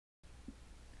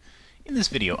In this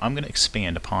video, I'm going to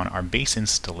expand upon our base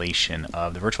installation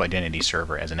of the virtual identity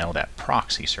server as an LDAP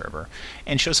proxy server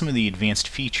and show some of the advanced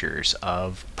features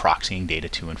of proxying data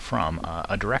to and from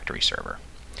a directory server.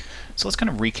 So let's kind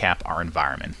of recap our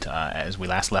environment. As we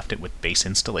last left it with base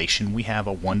installation, we have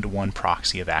a one-to-one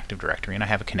proxy of Active Directory, and I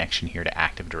have a connection here to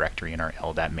Active Directory in our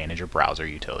LDAP Manager browser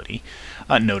utility.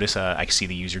 Notice I see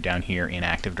the user down here in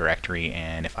Active Directory,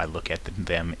 and if I look at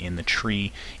them in the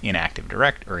tree in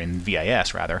in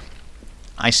VIS rather,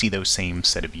 I see those same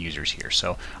set of users here.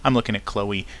 So I'm looking at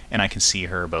Chloe, and I can see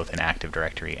her both in Active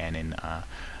Directory and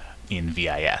in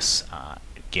VIS.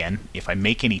 Again, if I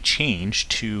make any change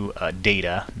to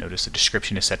data, notice the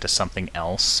description is set to something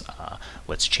else.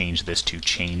 Let's change this to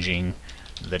changing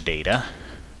the data.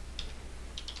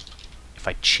 If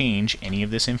I change any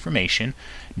of this information,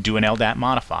 do an LDAP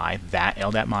modify, that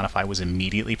LDAP modify was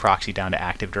immediately proxied down to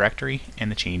Active Directory,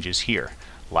 and the change is here.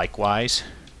 Likewise,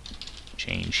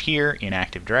 change here in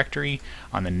Active Directory.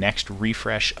 On the next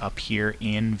refresh up here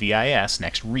in VIS,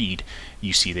 next read,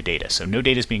 you see the data. So no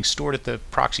data is being stored at the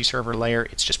proxy server layer,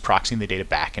 it's just proxying the data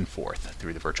back and forth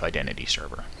through the virtual identity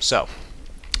server. So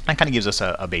that kind of gives us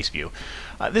a base view.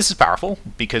 This is powerful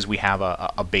because we have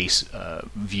a base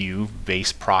view,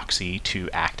 base proxy to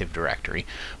Active Directory,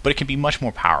 but it can be much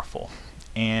more powerful.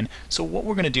 And so what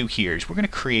we're going to do here is we're going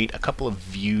to create a couple of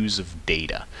views of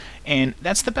data. And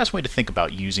that's the best way to think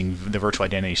about using the virtual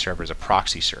identity server as a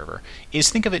proxy server, is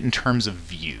think of it in terms of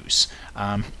views.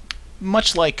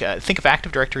 Much like, think of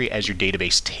Active Directory as your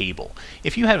database table.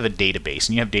 If you have a database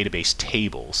and you have database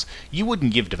tables, you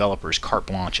wouldn't give developers carte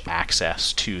blanche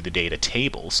access to the data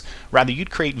tables. Rather,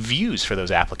 you'd create views for those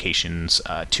applications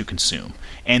to consume.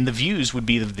 And the views would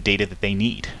be the data that they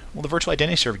need. Well, the virtual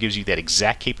identity server gives you that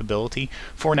exact capability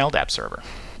for an LDAP server.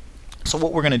 So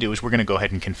what we're going to do is we're going to go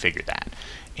ahead and configure that.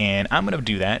 And I'm going to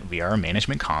do that via our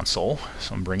management console.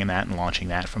 So I'm bringing that and launching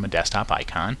that from a desktop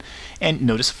icon. And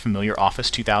notice a familiar Office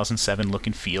 2007 look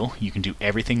and feel. You can do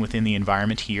everything within the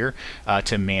environment here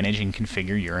to manage and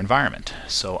configure your environment.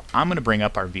 So I'm going to bring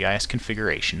up our VIS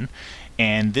configuration.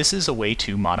 And this is a way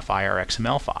to modify our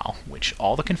XML file, which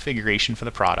all the configuration for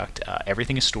the product,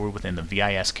 everything is stored within the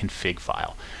VIS config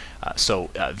file.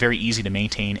 So very easy to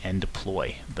maintain and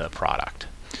deploy the product.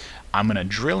 I'm going to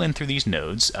drill in through these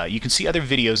nodes. You can see other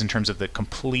videos in terms of the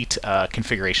complete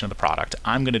configuration of the product.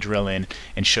 I'm going to drill in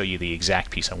and show you the exact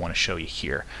piece I want to show you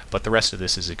here, but the rest of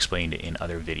this is explained in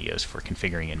other videos for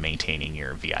configuring and maintaining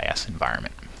your VIS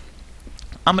environment.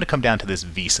 I'm going to come down to this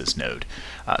VISAs node.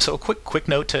 So a quick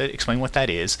note to explain what that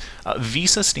is.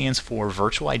 VISA stands for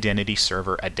Virtual Identity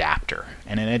Server Adapter,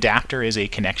 and an adapter is a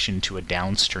connection to a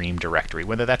downstream directory,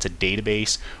 whether that's a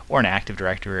database or an Active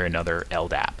Directory or another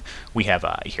LDAP. We have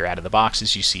here out of the box,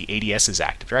 as you see, ADS is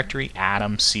Active Directory,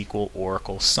 Atom, SQL,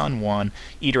 Oracle, Sun1,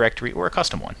 eDirectory, or a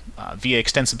custom one. Via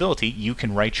extensibility, you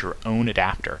can write your own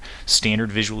adapter.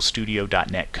 Standard Visual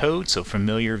Studio.NET code, so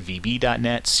familiar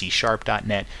VB.NET,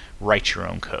 C#.NET, write your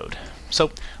own code.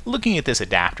 So looking at this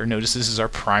adapter, notice this is our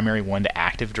primary one to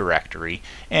Active Directory,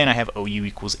 and I have OU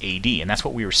equals AD, and that's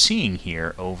what we were seeing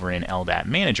here over in LDAP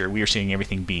Manager. We are seeing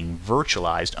everything being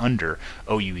virtualized under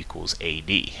OU equals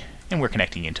AD, and we're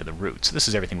connecting into the root. So this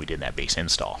is everything we did in that base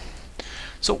install.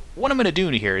 So what I'm going to do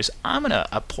here is I'm going to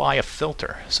apply a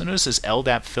filter. So notice this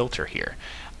LDAP filter here.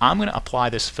 I'm going to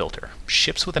apply this filter.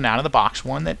 Ships with an out-of-the-box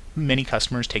one that many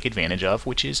customers take advantage of,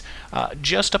 which is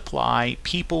just apply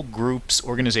people, groups,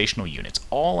 organizational units.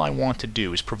 All I want to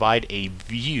do is provide a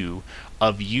view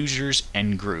of users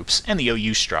and groups and the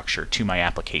OU structure to my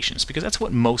applications, because that's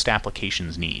what most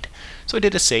applications need. So I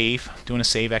did a save, doing a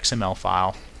save XML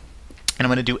file, and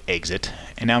I'm going to do exit,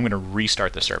 and now I'm going to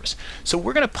restart the service. So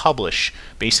we're going to publish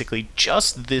basically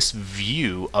just this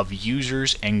view of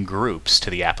users and groups to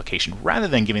the application rather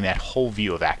than giving that whole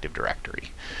view of Active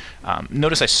Directory.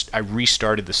 Notice I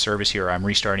restarted the service here. I'm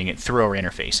restarting it through our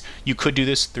interface. You could do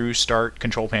this through Start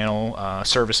Control Panel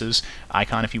Services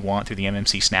icon if you want, through the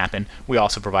MMC snap-in. We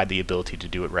also provide the ability to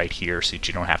do it right here so that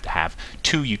you don't have to have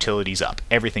two utilities up.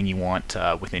 Everything you want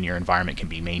within your environment can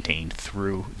be maintained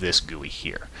through this GUI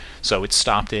here. So it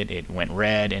stopped it, it went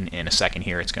red, and in a second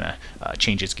here it's going to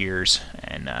change its gears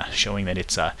and showing that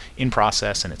it's in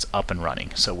process and it's up and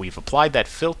running. So we've applied that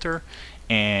filter,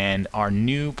 and our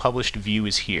new published view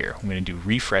is here. I'm going to do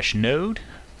refresh node,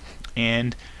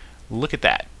 and look at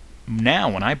that. Now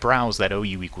when I browse that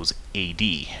OU equals AD,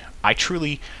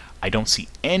 I don't see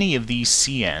any of these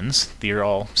CNs. They're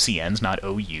all CNs, not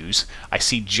OUs. I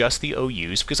see just the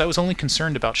OUs because I was only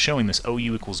concerned about showing this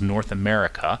OU equals North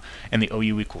America and the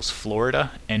OU equals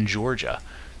Florida and Georgia.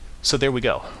 So there we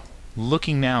go.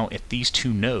 Looking now at these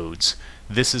two nodes,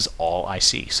 this is all I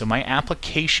see. So my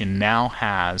application now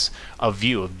has a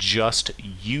view of just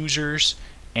users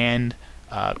and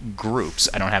groups.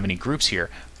 I don't have any groups here,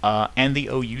 and the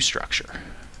OU structure.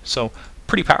 So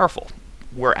pretty powerful.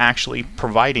 We're actually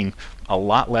providing a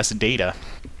lot less data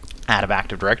out of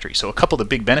Active Directory. So a couple of the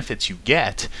big benefits you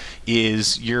get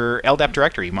is your LDAP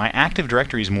directory. My Active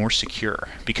Directory is more secure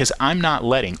because I'm not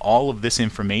letting all of this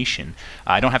information,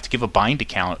 I don't have to give a bind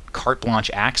account carte blanche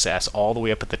access all the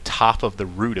way up at the top of the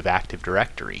root of Active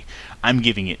Directory. I'm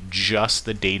giving it just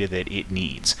the data that it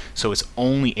needs. So it's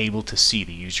only able to see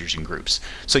the users and groups.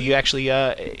 So you actually,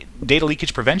 data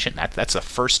leakage prevention, that's the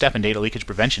first step in data leakage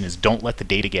prevention, is don't let the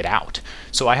data get out.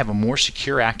 So I have a more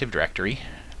secure Active Directory.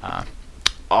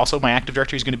 Also, my Active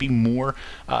Directory is going to be more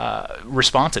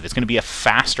responsive. It's going to be a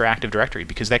faster Active Directory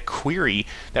because that query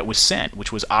that was sent,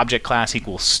 which was object class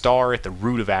equals star at the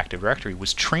root of Active Directory,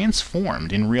 was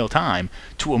transformed in real time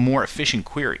to a more efficient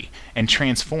query and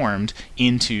transformed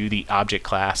into the object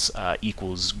class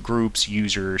equals groups,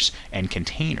 users, and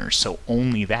containers. So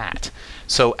only that.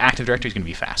 So Active Directory is going to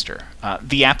be faster.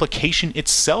 The application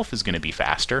itself is going to be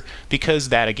faster because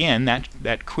that, again,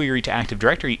 that query to Active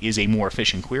Directory is a more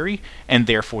efficient query, and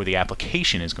therefore the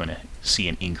application is going to see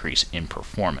an increase in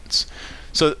performance.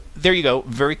 So there you go,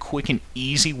 very quick and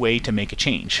easy way to make a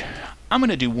change. I'm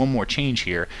going to do one more change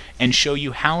here and show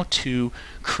you how to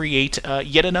create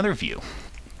yet another view.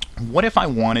 What if I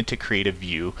wanted to create a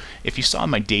view? If you saw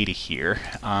my data here,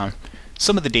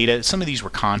 some of these were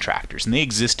contractors, and they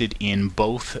existed in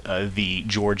both the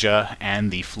Georgia and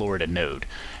the Florida node.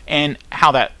 And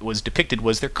how that was depicted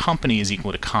was their company is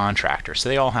equal to contractor, so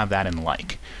they all have that in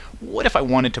like. What if I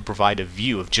wanted to provide a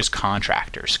view of just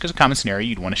contractors? Because a common scenario,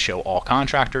 you'd want to show all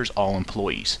contractors, all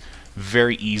employees.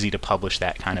 Very easy to publish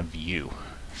that kind of view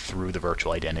through the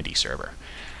virtual identity server.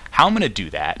 How I'm going to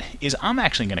do that is I'm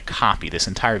actually going to copy this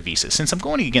entire visa. Since I'm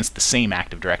going against the same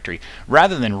Active Directory,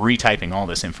 rather than retyping all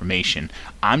this information,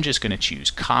 I'm just going to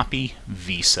choose copy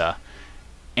visa,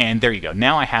 and there you go.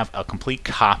 Now I have a complete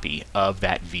copy of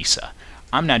that visa.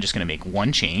 I'm now just going to make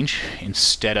one change.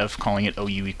 Instead of calling it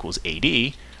OU equals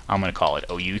AD, I'm going to call it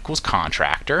OU equals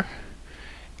contractor,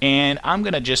 and I'm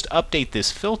going to just update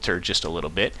this filter just a little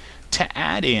bit to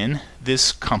add in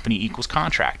this company equals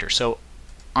contractor. So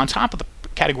on top of the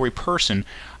category person,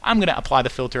 I'm going to apply the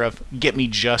filter of get me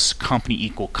just company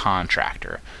equal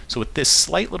contractor. So with this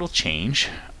slight little change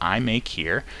I make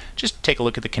here, just take a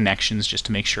look at the connections just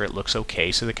to make sure it looks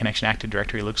okay. So the connection Active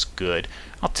Directory looks good.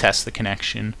 I'll test the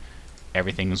connection.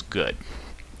 Everything's good.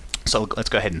 So let's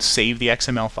go ahead and save the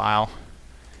XML file,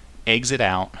 exit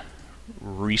out,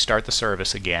 restart the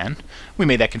service again. We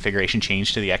made that configuration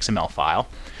change to the XML file,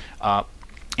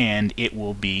 and it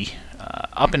will be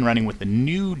up and running with the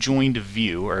new joined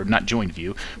view, or not joined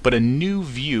view, but a new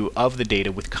view of the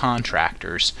data with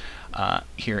contractors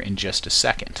here in just a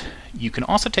second. You can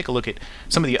also take a look at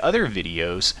some of the other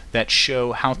videos that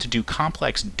show how to do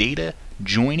complex data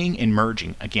joining and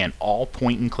merging. Again, all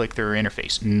point and click through our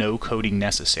interface, no coding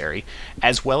necessary,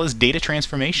 as well as data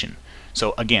transformation.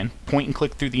 So again, point and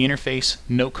click through the interface,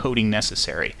 no coding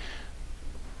necessary.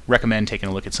 Recommend taking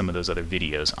a look at some of those other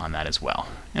videos on that as well.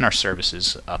 And our service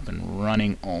is up and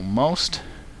running almost.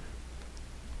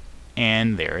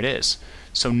 And there it is.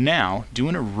 So now,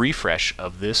 doing a refresh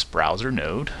of this browser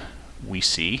node, we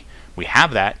see we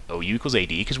have that OU equals AD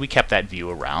because we kept that view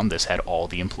around. This had all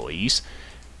the employees,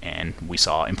 and we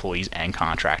saw employees and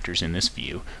contractors in this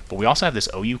view. But we also have this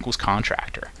OU equals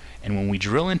contractor. And when we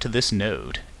drill into this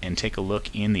node and take a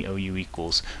look in the OU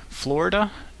equals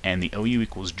Florida and the OU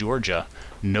equals Georgia,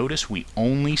 notice we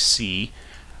only see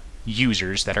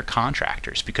users that are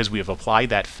contractors because we have applied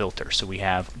that filter. So we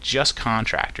have just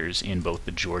contractors in both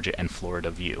the Georgia and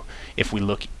Florida view. If we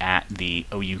look at the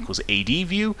OU equals AD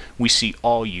view, we see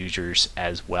all users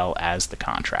as well as the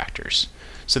contractors.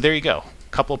 So there you go.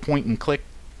 A couple of point and click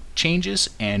changes,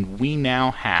 and we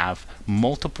now have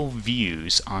multiple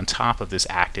views on top of this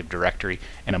Active Directory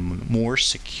and a more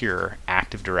secure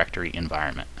Active Directory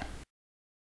environment.